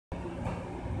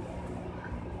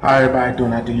Hi everybody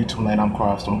doing at the YouTube land. I'm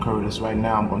Carlstone Curtis. Right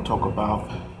now I'm going to talk about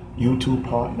YouTube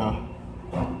Partner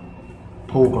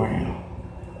Program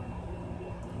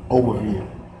Overview.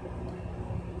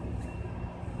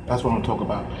 That's what I'm going to talk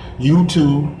about.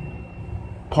 YouTube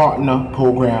Partner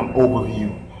Program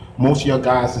Overview. Most of you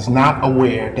guys is not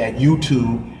aware that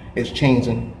YouTube is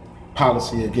changing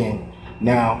policy again.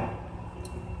 Now,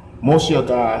 most of you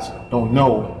guys don't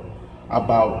know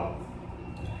about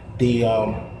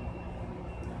the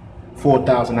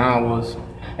 4,000 hours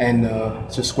and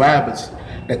subscribers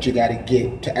that you got to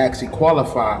get to actually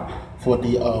qualify for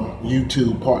the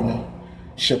YouTube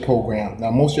Partnership Program. Now,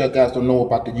 most of you guys don't know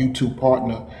about the YouTube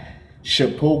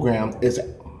Partnership Program. Is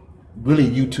really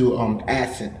YouTube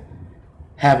asset,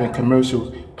 having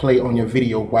commercials play on your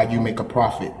video while you make a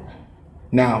profit.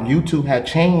 Now, YouTube had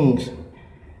changed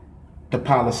the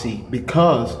policy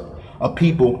because of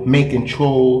people making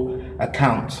troll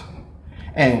accounts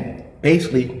and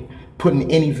basically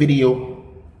putting any video,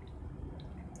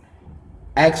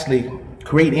 actually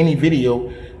create any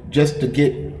video just to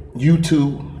get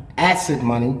YouTube asset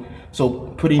money. So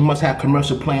pretty much have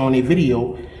commercial play on their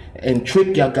video and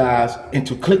trick your guys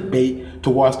into clickbait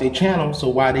to watch their channel. So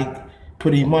why they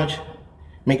pretty much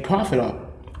make profit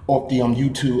off the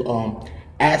YouTube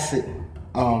asset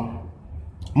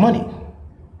money.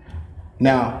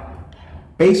 Now,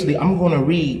 basically, I'm going to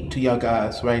read to y'all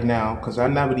guys right now because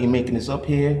I'm not really making this up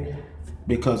here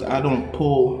because I don't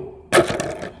pull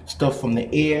stuff from the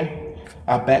air.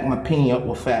 I back my opinion up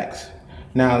with facts.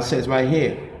 Now, it says right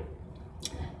here,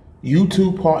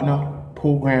 YouTube Partner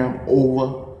Program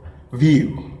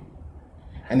Overview.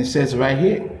 And it says right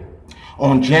here,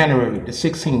 on January the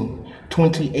 16th,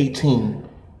 2018,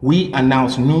 we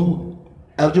announced new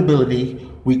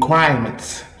eligibility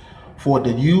requirements for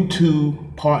the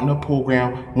YouTube Partner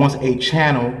Program once a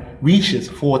channel reaches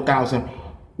 4,000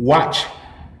 watch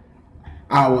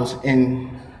hours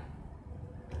in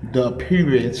the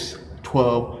previous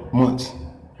 12 months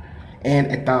and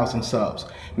 1,000 subs.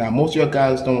 Now, most of you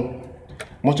guys don't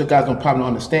probably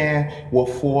understand what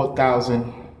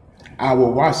 4,000 hour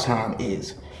watch time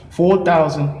is.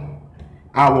 4,000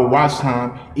 hour watch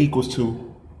time equals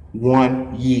to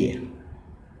 1 year.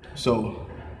 So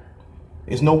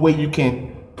there's no way you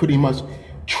can pretty much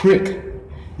trick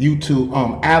YouTube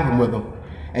algorithm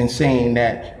and saying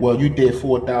that, well, you did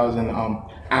 4,000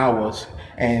 hours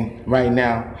and right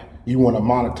now you want to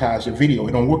monetize your video.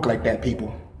 It don't work like that,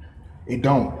 people. It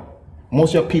don't.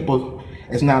 Most of your people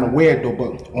is not aware though,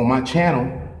 but on my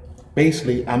channel,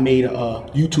 basically I made a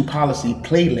YouTube policy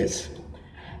playlist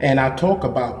and I talk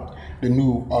about the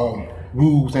new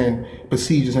rules and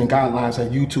procedures and guidelines that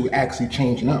YouTube actually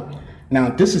changing up. Now,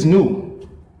 this is new.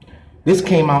 This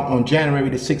came out on January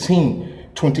the 16th,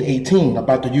 2018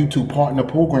 about the YouTube Partner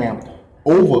Program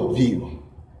Overview.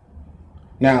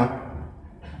 Now,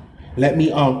 let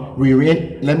me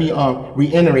reiterate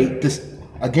this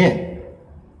again.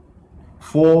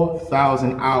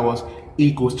 4,000 hours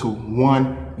equals to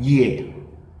 1 year.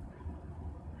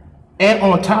 And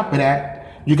on top of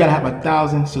that, you gotta have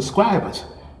 1,000 subscribers.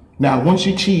 Now, once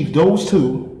you achieve those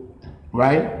two,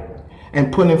 right,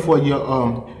 and put in for your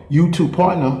YouTube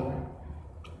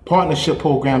Partnership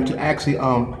Program to actually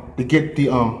to get the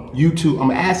YouTube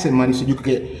asset money, so you can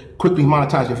get quickly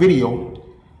monetize your video.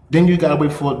 Then you gotta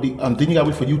wait for the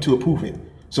YouTube to approve it.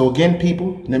 So again,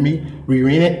 people, let me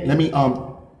reiterate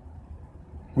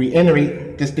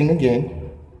this thing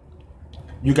again.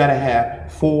 You gotta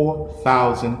have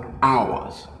 4,000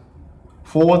 hours.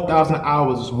 4,000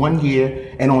 hours is 1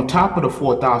 year, and on top of the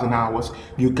 4,000 hours,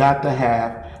 you got to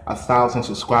have 1,000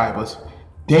 subscribers.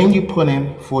 Then you put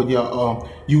in for your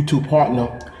YouTube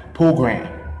Partner Program,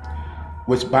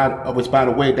 which by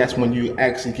the way, that's when you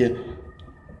actually get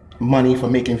money for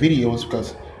making videos,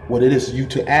 because what it is,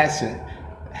 YouTube asset,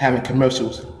 having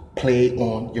commercials play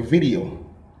on your video.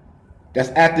 That's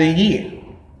after a year.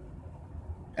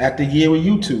 After a year with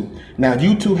YouTube. Now,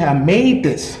 YouTube have made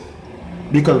this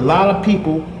because a lot of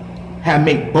people have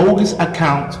made bogus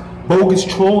accounts, bogus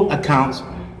troll accounts,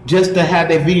 just to have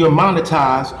their video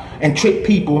monetized and trick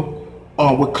people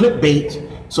with clickbait.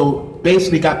 So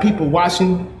basically got people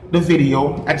watching the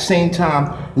video at the same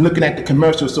time looking at the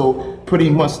commercial. So pretty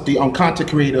much the content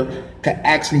creator can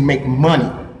actually make money,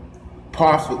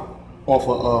 profit off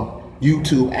of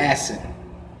YouTube asset.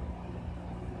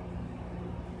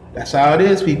 That's how it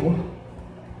is, people.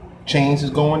 Change is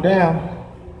going down.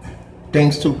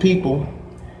 Thanks to people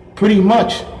pretty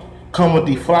much come with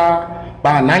the fly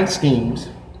by night schemes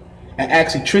and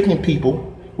actually tricking people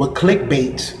with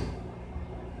clickbait,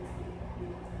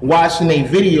 watching a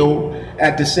video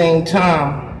at the same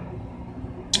time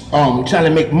trying to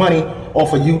make money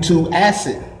off of YouTube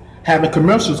asset, having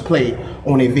commercials play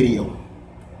on a video.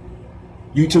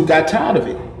 YouTube got tired of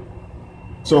it.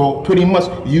 So pretty much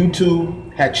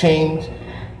YouTube had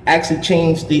actually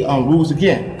changed the rules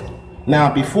again.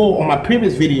 Now before, on my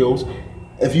previous videos,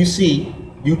 if you see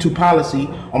YouTube policy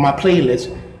on my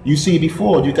playlist, you see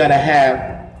before you gotta have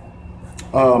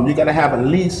at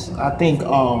least, I think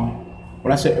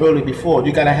what I said earlier before,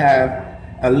 you gotta have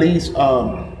at least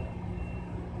I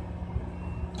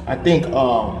think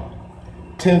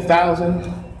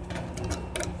 10,000,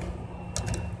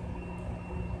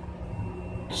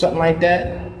 something like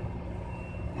that.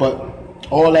 But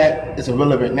all that is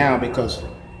irrelevant now because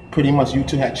pretty much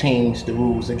YouTube had changed the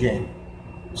rules again.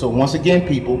 So once again,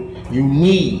 people, you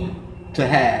need to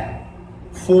have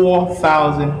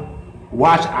 4,000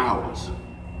 watch hours,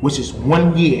 which is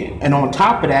 1 year, and on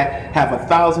top of that, have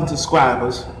 1,000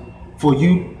 subscribers for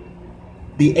you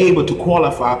be able to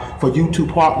qualify for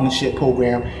YouTube partnership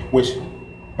program, which,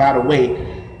 by the way,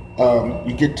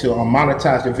 you get to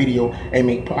monetize the video and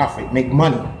make profit, make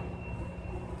money,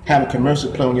 have a commercial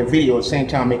play on your video at the same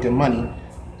time making money,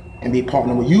 and be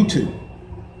partnered with YouTube.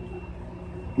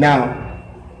 Now,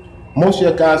 most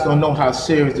of you guys don't know how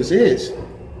serious this is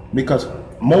because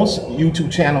most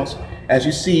YouTube channels, as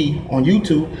you see on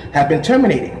YouTube, have been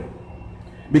terminated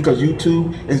because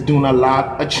YouTube is doing a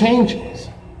lot of changes.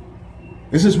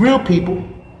 This is real, people.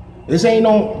 This ain't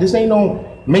no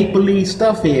make-believe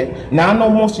stuff here. Now I know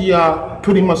most of y'all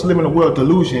pretty much live in a world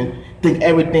delusion, think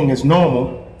everything is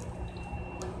normal,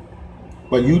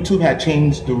 but YouTube had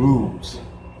changed the rules.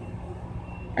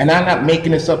 And I'm not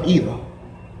making this up either.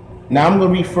 Now I'm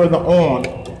going to read further on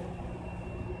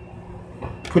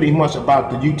pretty much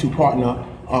about the YouTube partner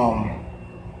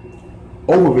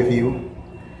overview,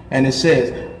 and it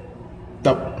says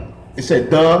the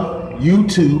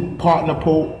YouTube partner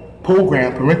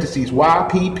program parentheses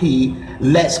YPP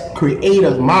lets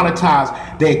creators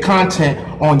monetize their content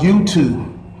on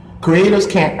YouTube. Creators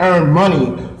can earn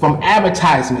money from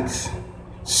advertisements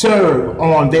served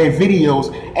on their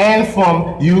videos and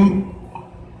from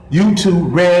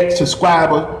YouTube Red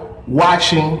subscribers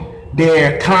watching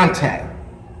their content.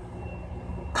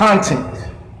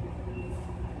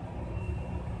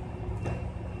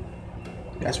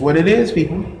 That's what it is,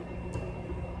 people.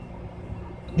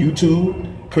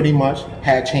 YouTube pretty much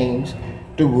had changed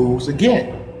the rules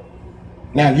again.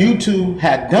 Now YouTube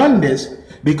had done this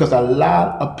because a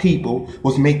lot of people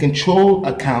was making troll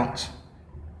accounts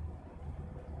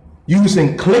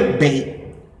using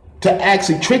clickbait to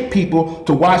actually trick people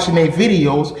to watching their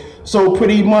videos, so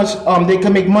pretty much they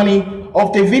can make money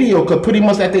off their video, because pretty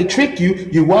much that they trick you,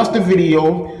 you watch the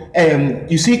video and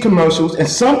you see commercials, and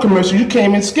some commercials you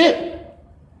can't even skip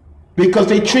because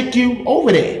they trick you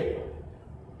over there.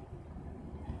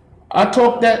 Matter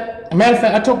of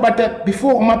fact, I talked about that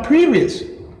before on my previous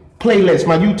playlist,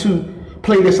 my YouTube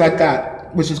playlist I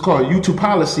got, which is called YouTube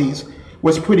Policies,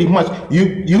 which pretty much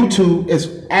YouTube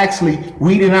is actually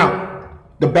weeding out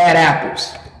the bad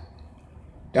apples.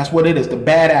 That's what it is, the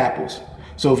bad apples.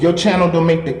 So if your channel don't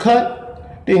make the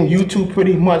cut, then YouTube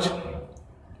pretty much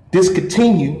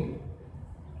discontinue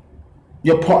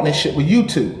your partnership with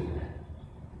YouTube.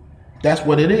 That's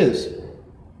what it is.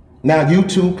 Now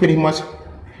YouTube pretty much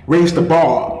raised the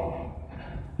bar.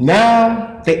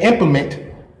 Now they implement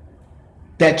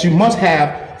that you must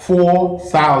have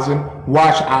 4,000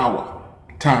 watch hour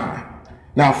time.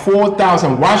 Now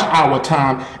 4,000 watch hour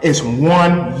time is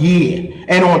 1 year.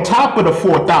 And on top of the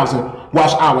 4,000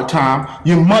 watch hour time,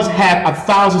 you must have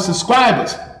 1,000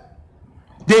 subscribers.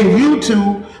 Then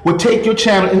YouTube will take your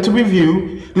channel into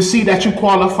review to see that you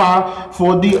qualify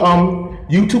for the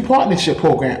YouTube partnership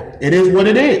program. It is what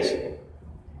it is.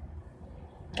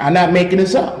 I'm not making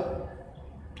this up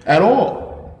at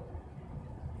all.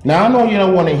 Now I know you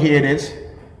don't want to hear this.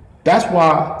 That's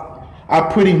why I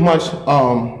pretty much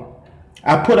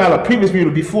I put out a previous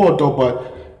video before though,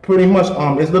 but pretty much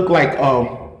it looked like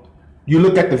you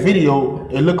look at the video,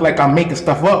 it looked like I'm making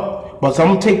stuff up. But so I'm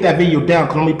gonna take that video down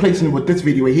because I'm replacing it with this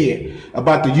video here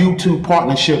about the YouTube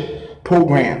partnership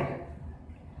program.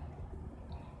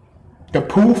 The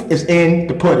proof is in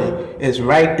the pudding. It's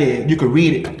right there. You can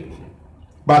read it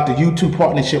about the YouTube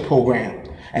partnership program,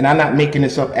 and I'm not making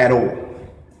this up at all.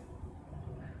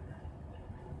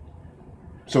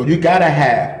 So you gotta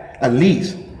have at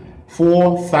least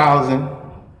 4,000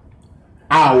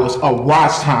 hours of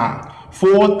watch time.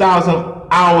 4,000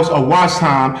 hours of watch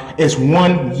time is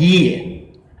 1 year.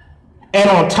 And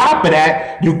on top of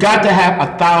that, you got to have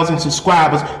 1,000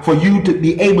 subscribers for you to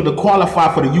be able to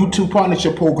qualify for the YouTube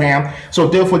partnership program. So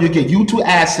therefore you get YouTube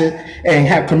asset and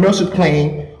have commercial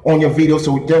playing on your video,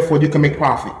 so therefore you can make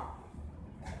profit.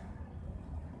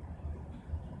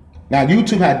 Now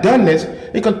YouTube had done this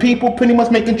because people pretty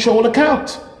much making troll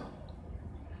accounts,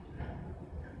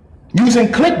 using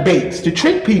clickbaits to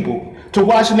trick people to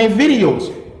watching their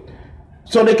videos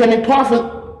so they can make profit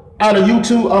out of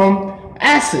YouTube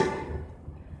asset.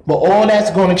 But all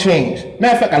that's going to change.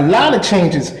 Matter of fact, a lot of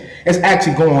changes is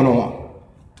actually going on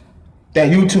that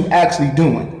YouTube actually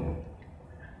doing.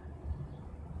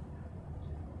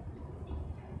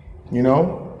 You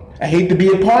know, I hate to be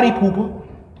a party pooper,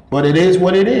 but it is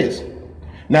what it is.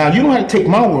 Now, you don't have to take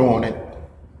my word on it.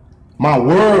 My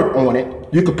word on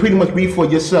it. You can pretty much read for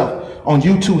yourself on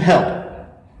YouTube help.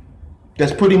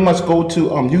 That's pretty much go to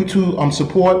YouTube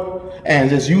support,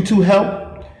 and there's YouTube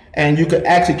help. And you can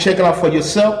actually check it out for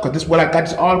yourself, because this is what I got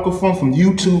this article from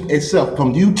YouTube itself,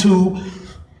 from YouTube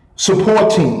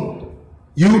support team,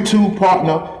 YouTube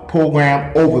partner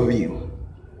program overview.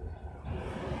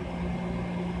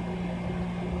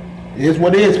 It is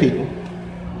what it is, people.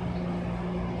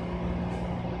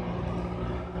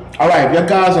 All right, if you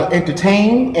guys are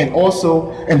entertained and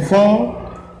also informed,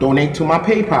 donate to my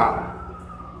PayPal.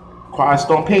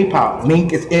 Cornerstone PayPal.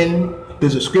 Link is in the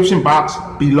description box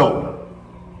below.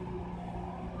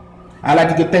 I'd like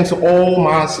to give thanks to all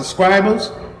my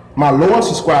subscribers, my loyal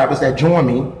subscribers that join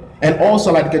me, and also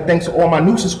I'd like to give thanks to all my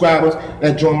new subscribers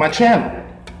that join my channel.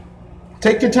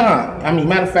 Take your time. I mean,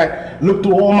 matter of fact, look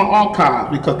through all my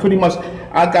archives, because pretty much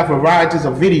I got varieties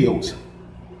of videos,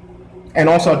 and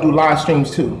also I do live streams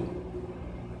too.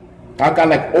 I got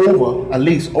like at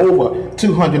least over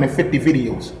 250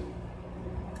 videos.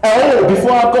 Oh,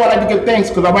 before I go, I'd like to give thanks,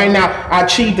 because right now I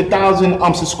achieved the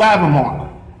 1,000 subscriber mark.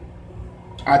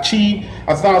 I achieved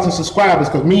 1,000 subscribers,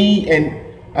 because me and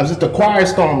I was just the Quiet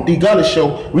Storm D Gutter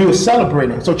show, we were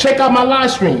celebrating. So check out my live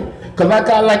stream, because I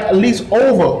got like at least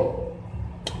over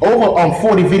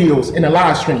 40 videos in the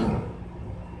live stream.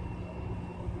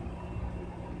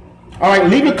 All right,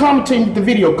 leave a comment in the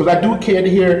video, because I do care to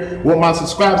hear what my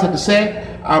subscribers have to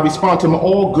say. I'll respond to them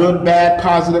all, good, bad,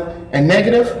 positive, and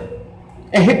negative.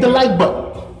 And hit the like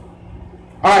button. All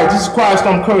right, this is Quiet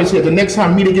Storm Courage here. The next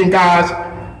time we meet again, guys,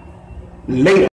 later.